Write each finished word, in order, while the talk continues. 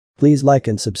Please like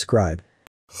and subscribe.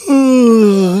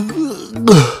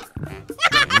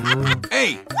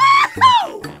 Hey!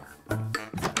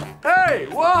 Hey,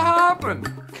 what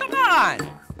happened? Come on!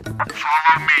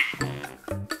 Follow me.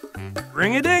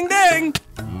 Ring a ding ding!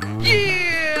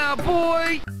 Yeah,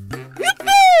 boy!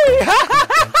 Yippee!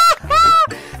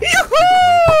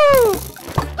 Yoo-hoo!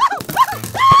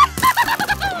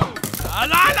 La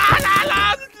la la la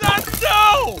la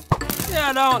no!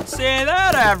 You don't say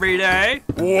that every day.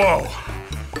 Whoa.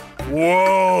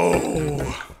 Whoa.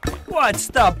 What's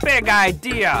the big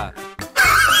idea?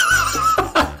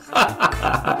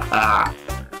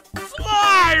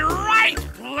 Fly right,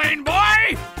 plane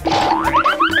boy!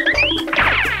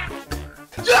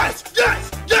 Yes,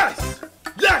 yes, yes,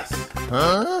 yes.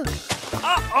 Huh?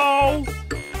 Uh-oh!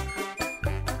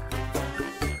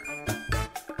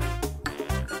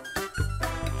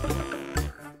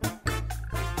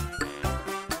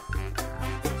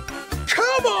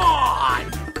 Come on!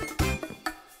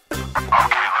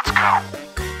 Okay, let's go.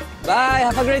 Bye,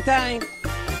 have a great time.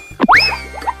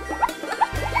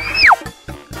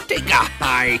 Take a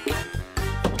hike.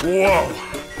 Whoa.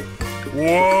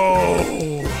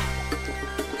 Whoa.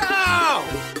 No!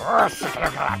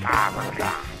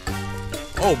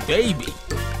 Oh, baby.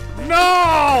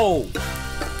 No!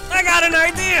 I got an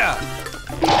idea!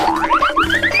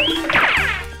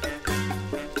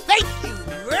 Thank you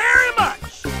very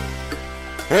much!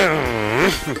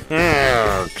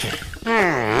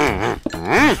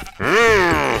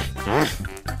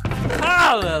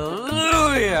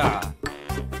 Hallelujah!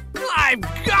 I've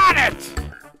got it!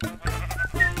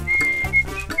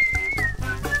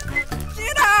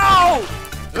 Get out!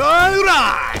 All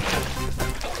right.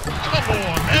 Come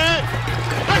on, man.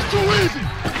 That's too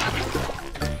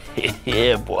easy.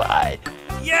 Yeah, boy.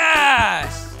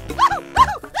 Yes!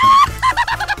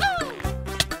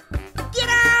 Get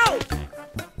out!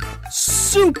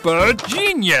 Super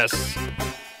genius!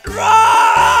 Run!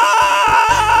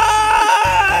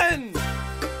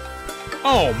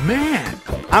 Oh, man.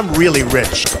 I'm really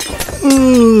rich.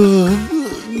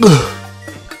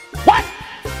 What?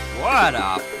 What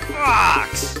a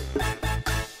fox!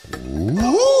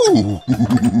 Ooh.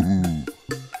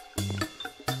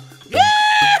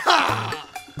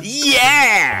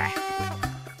 Yeah!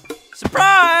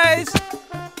 Surprise!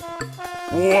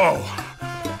 Whoa.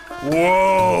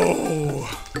 Whoa.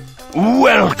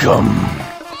 Welcome.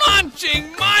 Munching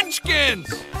munchkins!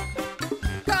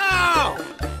 Go!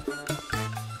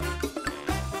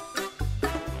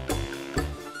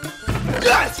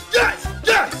 Yes, yes,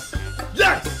 yes,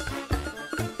 yes.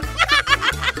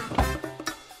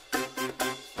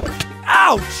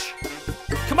 Ouch!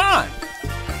 Come on!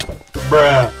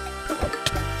 Bruh.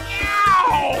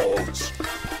 Ouch!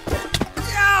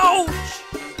 Ouch!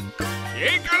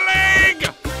 Take a leg.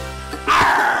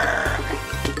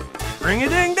 Ring a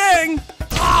ding ding!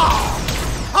 Oh,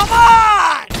 come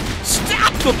on!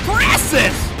 Stop the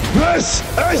presses! This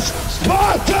is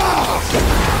Sparta.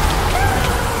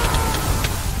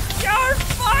 You're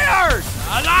fired!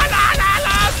 La la la la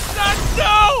la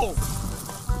no!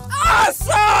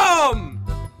 Awesome!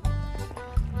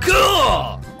 Cool!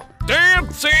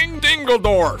 Dancing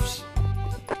Dingledorfs!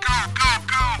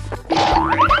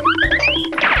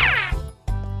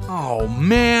 Oh,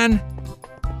 man.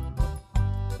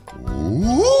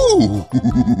 Ooh.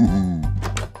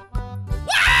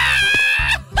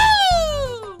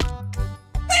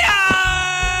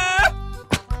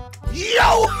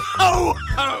 Yo ho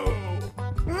ho!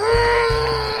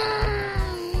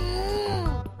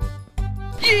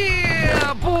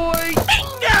 Yeah, boy!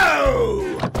 Bingo!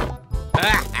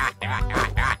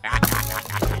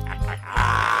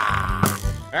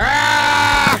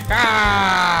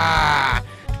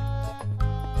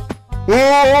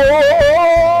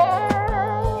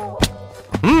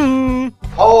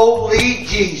 Holy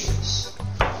Jesus.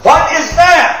 What is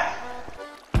that?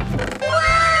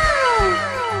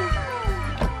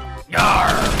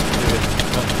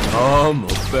 I'm a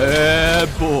bad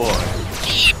boy.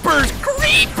 Jeepers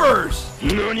creepers!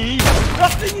 Nani?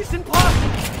 Nothing is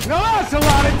impossible! Now that's a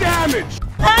lot of damage.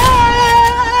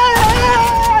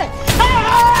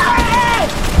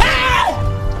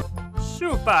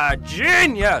 Super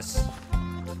genius!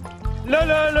 La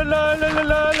la la la la la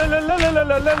la la la la la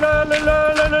la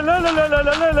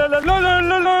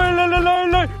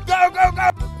la. Go, go, go!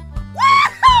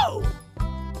 Woohoo!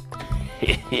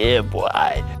 Yeah,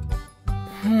 boy.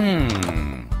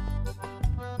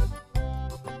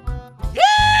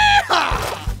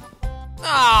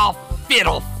 Oh,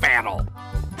 fiddle faddle!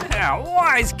 Yeah,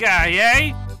 wise guy,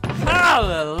 eh?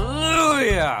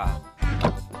 Hallelujah!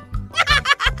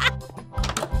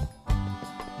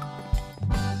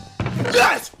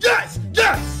 Yes! Yes!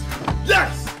 Yes!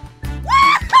 Yes!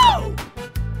 Woohoo!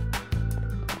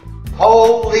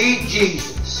 Holy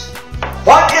Jesus.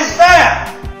 What is that?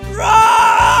 Run!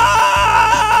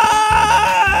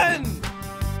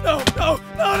 No, no,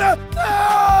 no, no, no!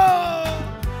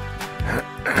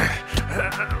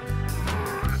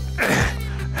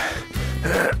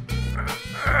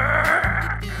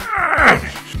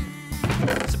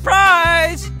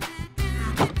 Surprise!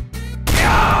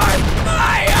 On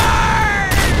fire!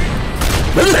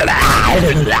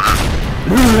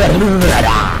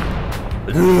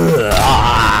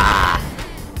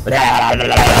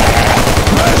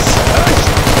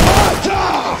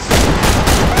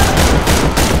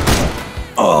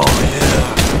 Oh yeah!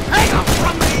 Hang up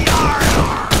from the yard!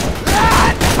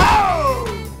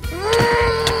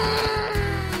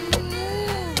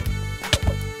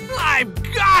 I've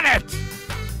got it!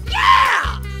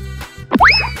 Yeah!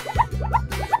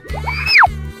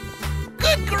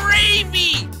 Good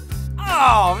gravy!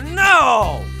 Oh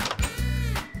no!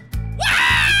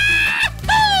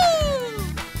 Wahoo!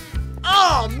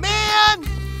 Oh man!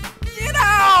 Get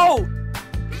out!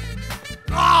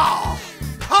 Oh!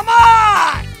 Come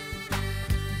on!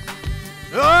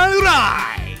 All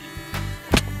right!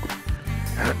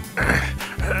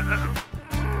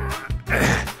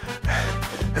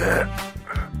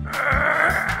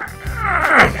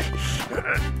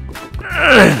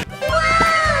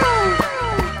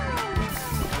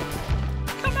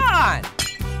 Come on!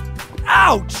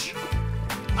 Ouch!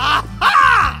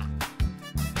 Aha!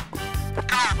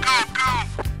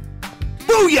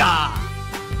 Booyah!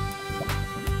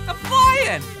 I'm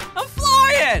flying! I'm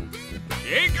flying!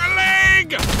 Eagle-leg!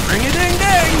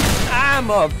 Ring-a-ding-ding! I'm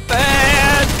a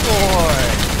bad boy!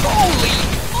 Holy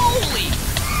moly!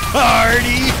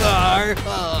 Hardy har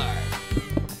har!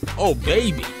 Oh,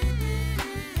 baby!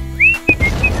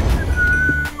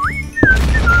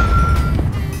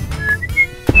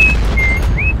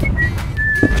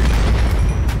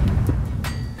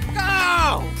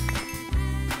 Go!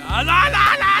 La la la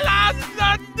la la la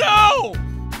no!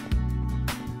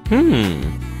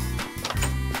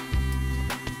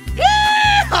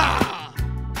 Yeehaw!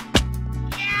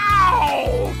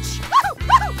 Ouch!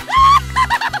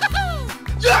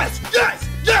 Yes! Yes!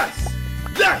 Yes!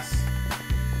 Yes!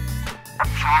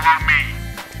 Follow me.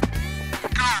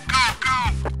 Go, go, go!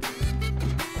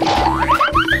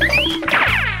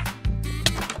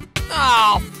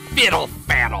 Oh, fiddle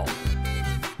faddle!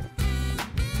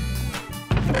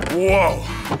 Whoa!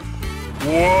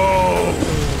 Whoa!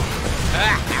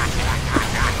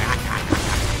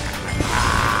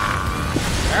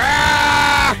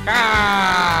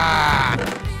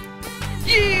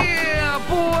 Yeah,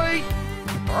 boy!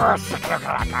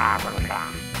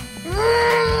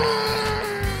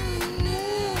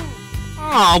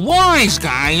 Oh, wise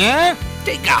guy, eh?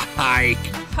 Take a hike!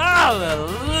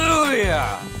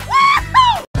 Hallelujah!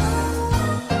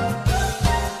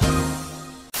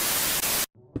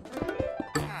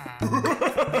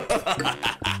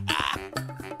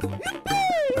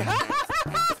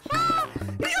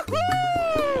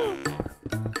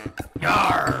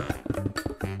 Yarr!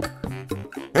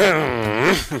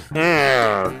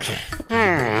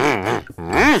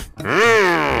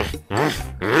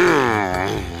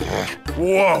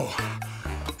 Whoa!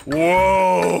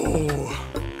 Whoa!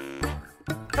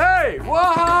 Hey,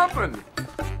 what happened?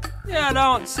 You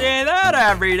don't see that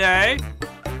every day.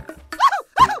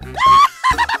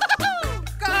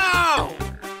 Go!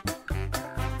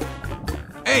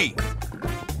 Hey!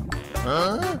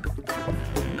 Huh?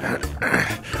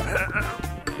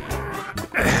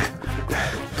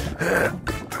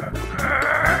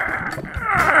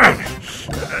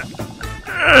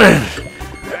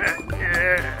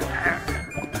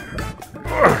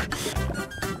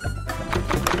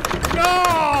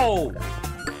 No!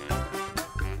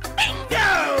 Bingo!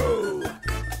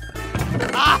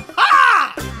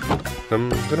 Aha!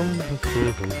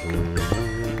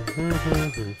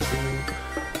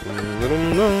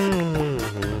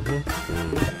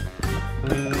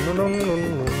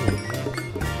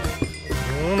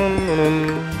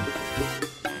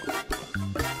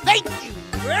 Thank you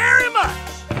very much!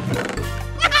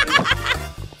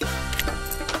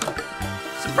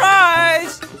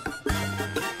 Surprise!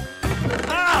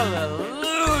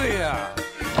 Hallelujah!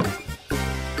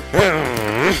 Oh!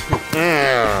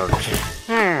 Yeah!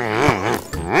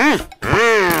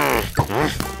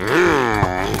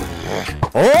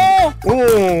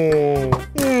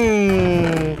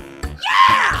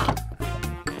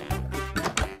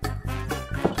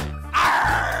 Arr!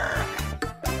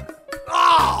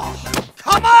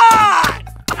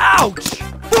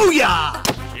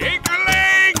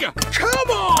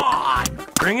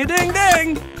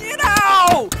 Ring-a-ding-ding! Get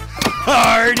out!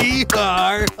 Hardy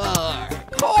har har.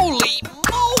 Holy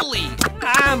moly!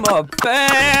 I'm a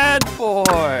bad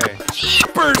boy.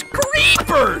 Jeepers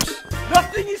creepers!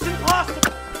 Nothing is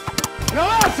impossible.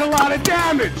 Now that's a lot of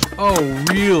damage. Oh,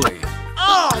 really?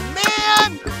 Oh,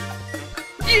 man!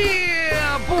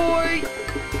 Yeah, boy!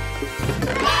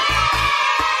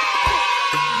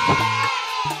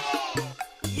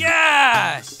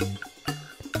 Yes!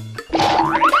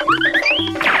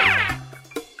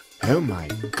 Oh my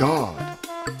god.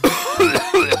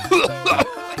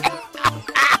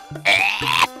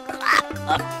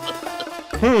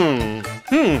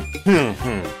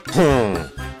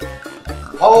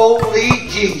 Holy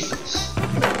Jesus.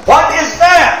 What is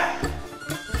that?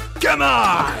 Come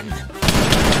on!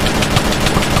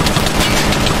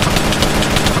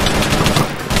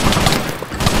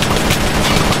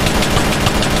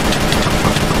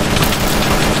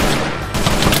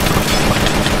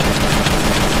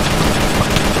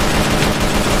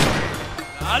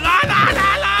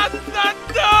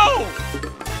 No!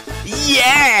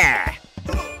 Yeah!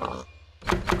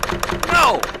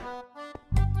 No!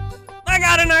 I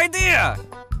got an idea!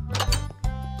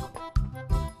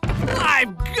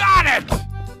 I've got it!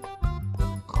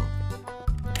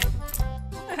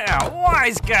 Yeah,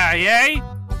 wise guy, eh?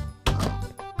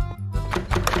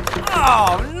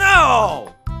 Oh,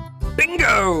 no!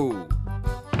 Bingo!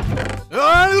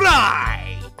 All right!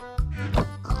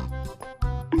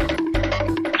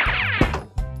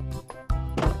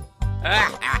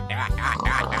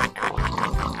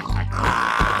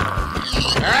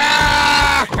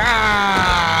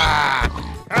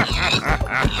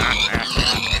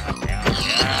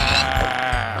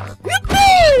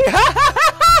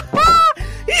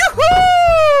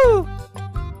 Yoo-hoo!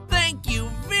 Thank you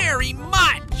very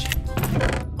much!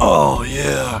 Oh,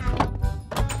 yeah.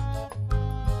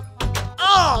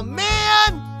 Oh,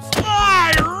 man!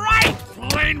 Fly right,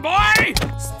 plane boy!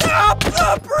 Stop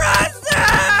the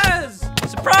presses!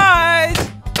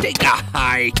 Surprise! Take a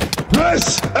hike.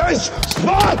 This is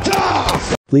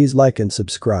Sparta! Please like and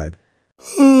subscribe.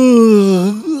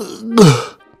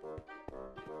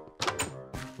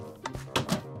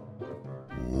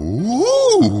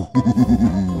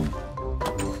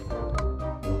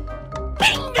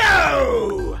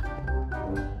 Bingo!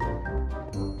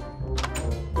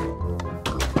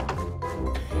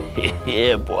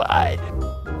 Yeah, boy.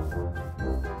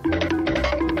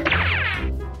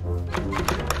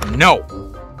 No!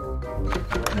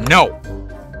 No!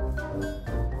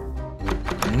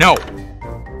 No!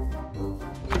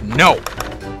 No!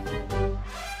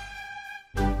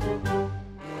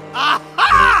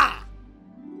 Aha!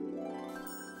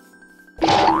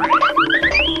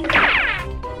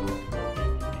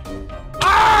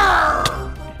 Arr!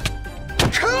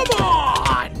 Come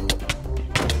on!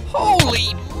 Holy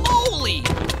moly!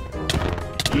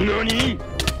 Nani?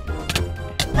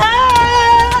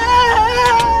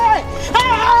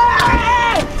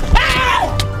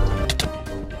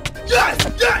 Yes!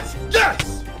 Yes!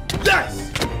 Yes! Yes!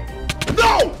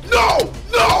 No! No!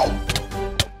 No!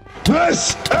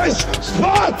 This is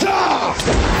Sparta!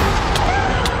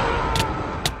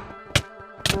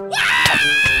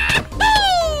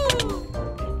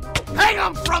 Hang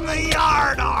 'em from the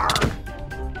yard, arr!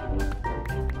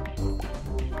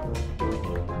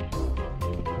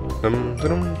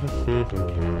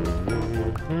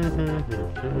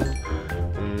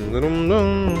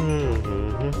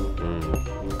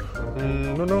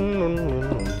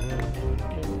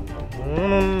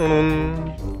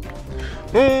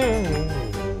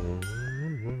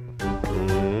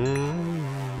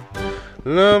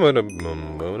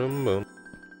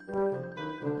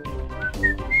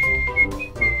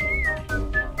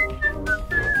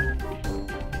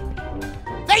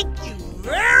 Thank you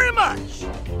very much!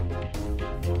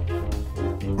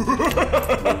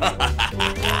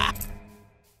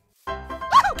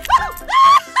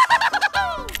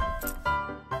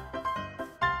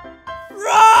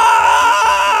 Run!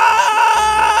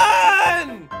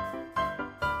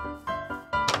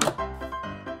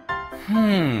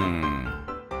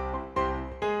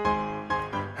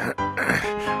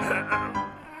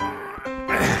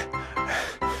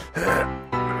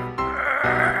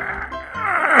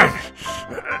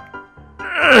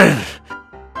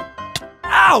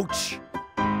 Ouch!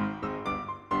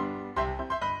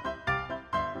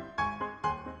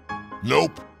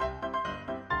 Nope.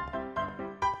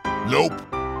 Nope.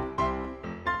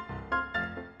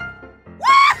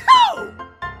 Woohoo!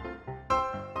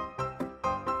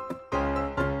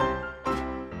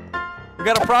 You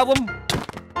got a problem?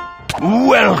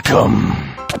 Welcome!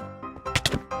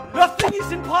 Nothing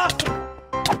is impossible.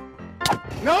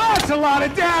 Now that's a lot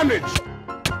of damage!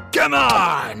 Come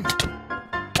on!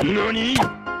 Nani?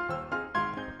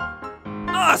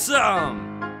 Awesome!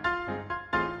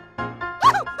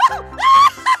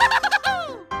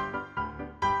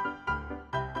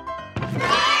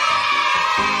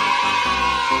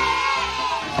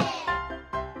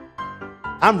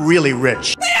 I'm really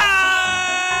rich.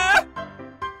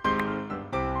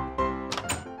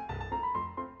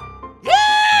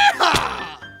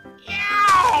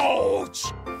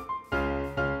 Ouch!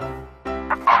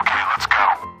 Okay, let's go.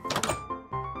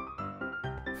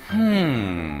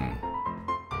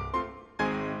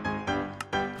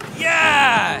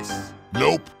 Yes!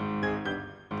 Nope.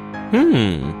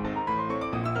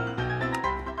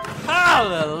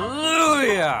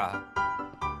 Hallelujah!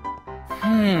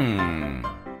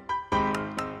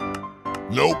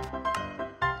 Nope.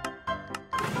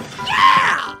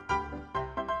 Yeah!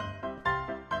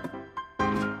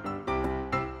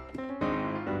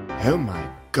 Oh my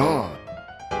god.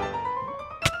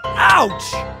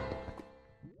 Ouch!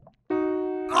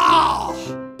 Oh,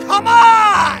 come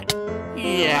on!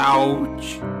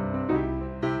 Ouch!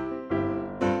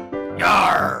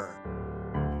 Yarr!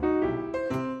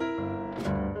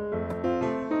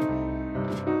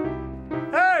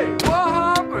 Hey, what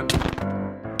happened?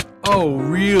 Oh,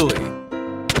 really?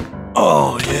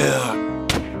 Oh, yeah.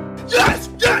 Yes!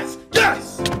 Yes!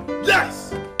 Yes!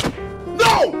 Yes!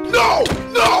 No! No!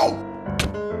 No!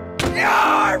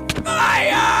 You're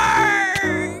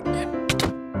fired!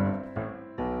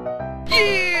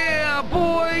 Yeah,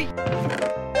 boy!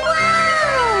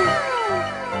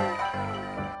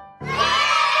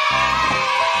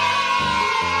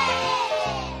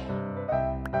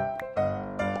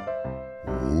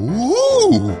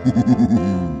 Ooh!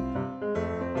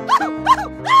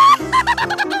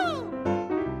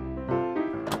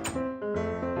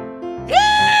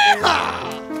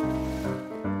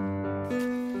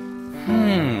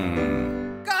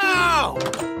 Go!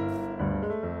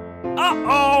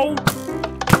 Uh-oh!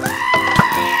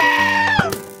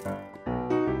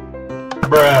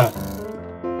 Bruh.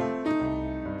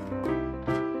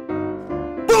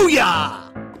 Booyah!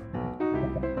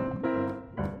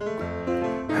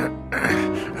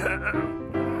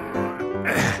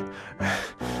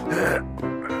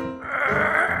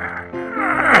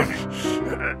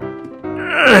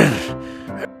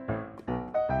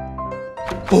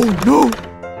 Oh, no!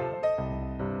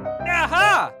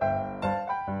 Aha!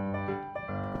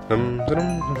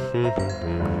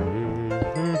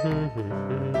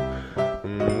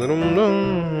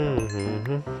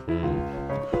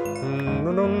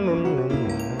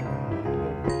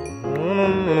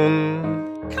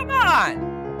 Come on!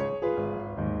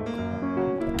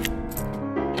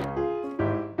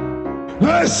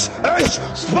 This is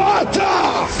Sparta!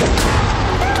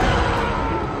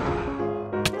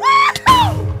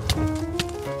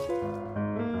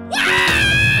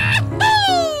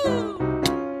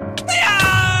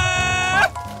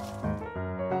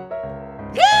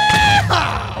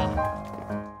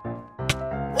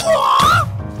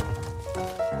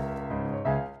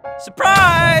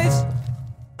 Surprise!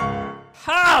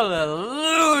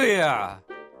 Hallelujah!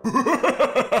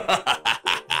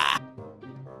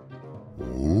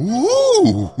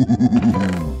 Ooh!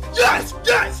 Yes!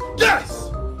 Yes! Yes!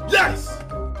 Yes!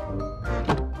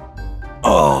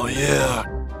 Oh, yeah.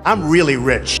 I'm really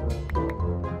rich.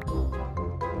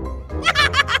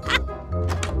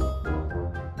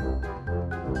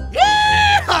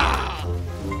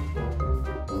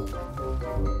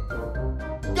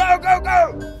 Go, go,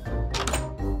 go!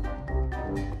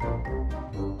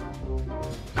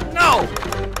 No!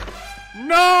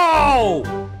 No!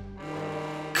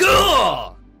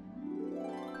 Cool!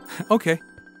 Okay.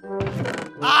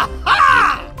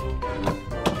 Aha!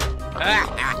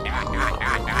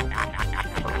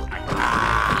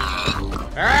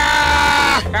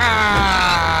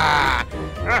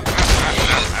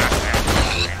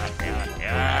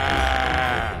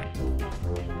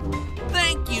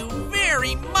 Thank you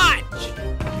very much!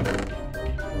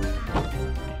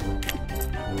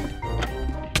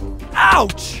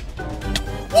 Ouch!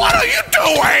 What are you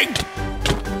doing?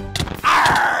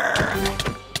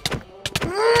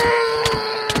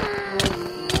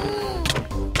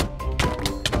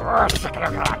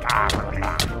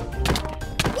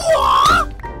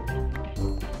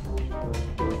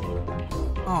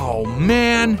 Oh,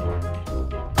 man.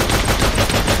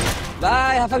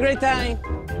 Bye, have a great time.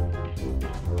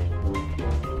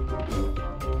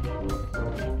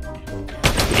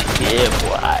 Yeah,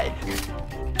 boy.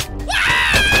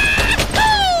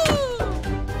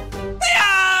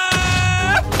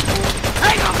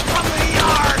 Hang 'em from the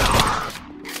yard arm!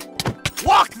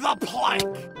 Walk the plank!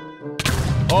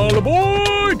 All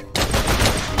aboard!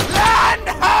 Land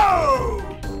ho!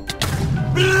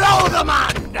 Blow the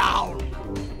man down!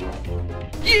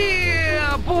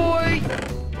 Yeah, boy!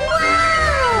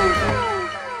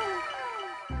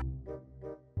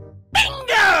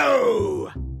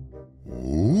 Bingo!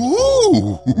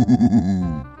 Ooh!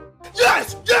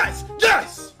 Yes! Yes!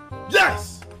 Yes!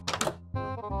 Yes!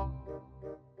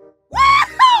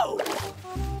 Woohoo!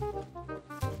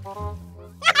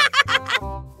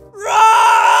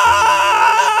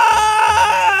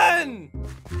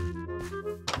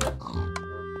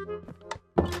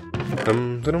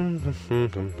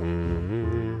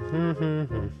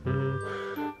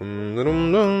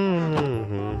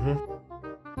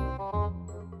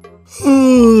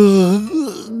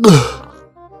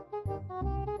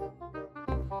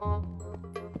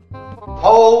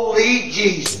 Holy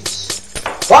Jesus.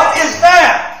 What is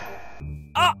that?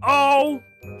 Uh-oh!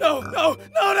 No, no,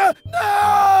 no, no, no!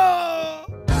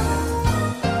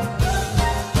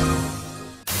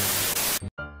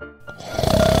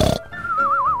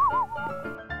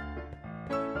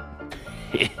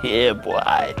 Yeah,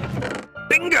 boy.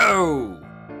 Bingo!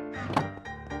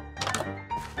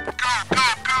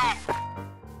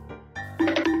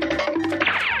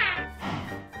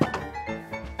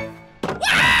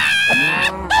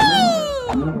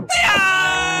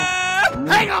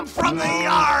 Hang 'em from the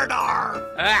yard-arm!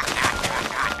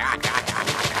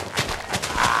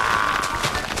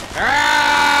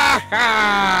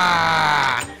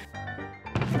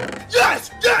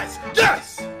 Yes! Yes!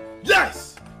 Yes!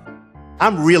 Yes!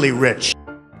 I'm really rich.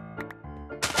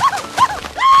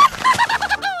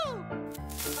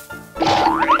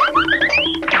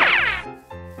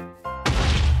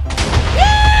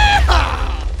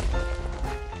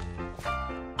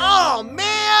 Oh,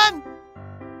 man!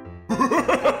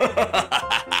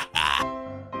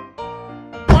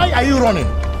 Why are you running?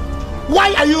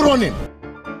 Why are you running?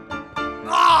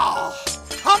 Oh,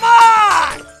 come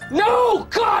on! No!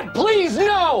 God, please,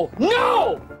 no!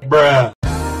 No! Bruh.